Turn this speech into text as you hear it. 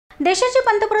देशाचे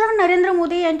पंतप्रधान नरेंद्र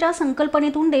मोदी यांच्या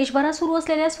संकल्पनेतून देशभरात सुरू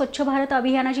असलेल्या स्वच्छ भारत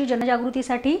अभियानाची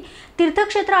जनजागृतीसाठी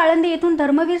तीर्थक्षेत्र आळंदी येथून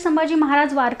धर्मवीर संभाजी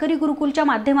महाराज वारकरी गुरुकुलच्या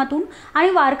माध्यमातून आणि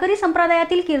वारकरी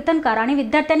संप्रदायातील कीर्तनकार आणि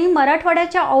विद्यार्थ्यांनी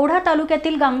मराठवाड्याच्या औढा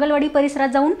तालुक्यातील गांगलवाडी परिसरात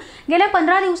जाऊन गेल्या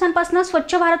 15 दिवसांपासून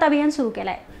स्वच्छ भारत अभियान सुरू केले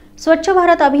आहे। स्वच्छ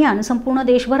भारत अभियान संपूर्ण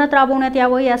देशभरात राबवण्यात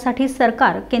यावं यासाठी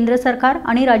सरकार, केंद्र सरकार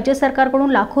आणि राज्य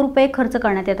सरकारकडून लाखो रुपये खर्च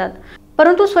करण्यात येतात।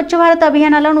 परंतु स्वच्छ भारत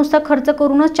अभियानाला नुसता खर्च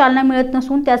करूनच चालना मिळत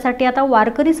नसून त्यासाठी आता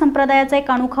वारकरी संप्रदायाचा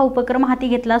एक अनोखा उपक्रम हाती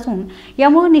घेतला असून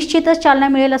यामुळे निश्चितच चालना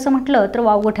मिळेल असं म्हटलं तर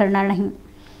वावगं ठरणार नाही।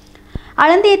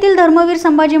 आळंदी येथील धर्मवीर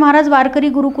संभाजी महाराज वारकरी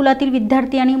गुरुकुलातील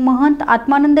विद्यार्थी आणि महंत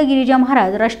आत्मानंद गिरिजा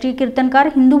महाराज, राष्ट्रीय कीर्तनकार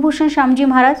हिंदूभूषण श्यामजी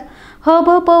महाराज,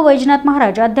 ह.भ.प. वैजनाथ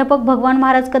महाराज, अध्यापक भगवान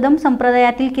महाराज कदम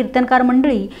संप्रदायातील कीर्तनकार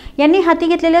मंडळी यांनी हाती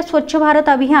घेतलेल्या स्वच्छ भारत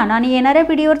अभियान आणि येणाऱ्या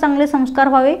पिढीवर चांगले संस्कार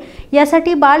व्हावे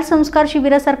यासाठी बाल संस्कार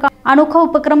शिबिरासारखा अनोखा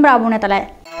उपक्रम राबवण्यात आला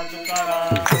आहे।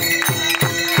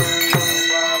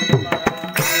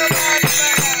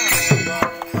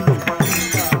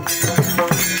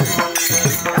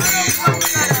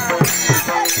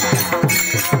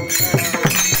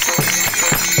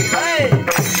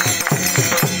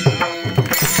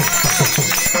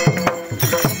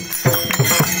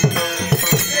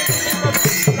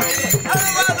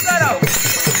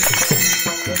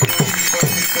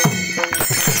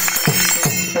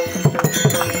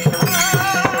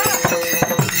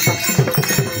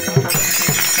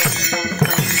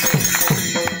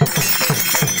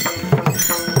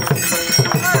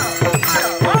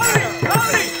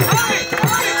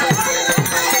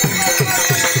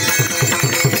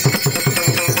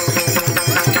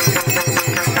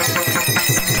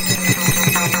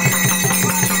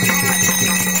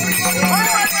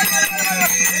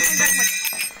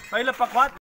 पहले पकवान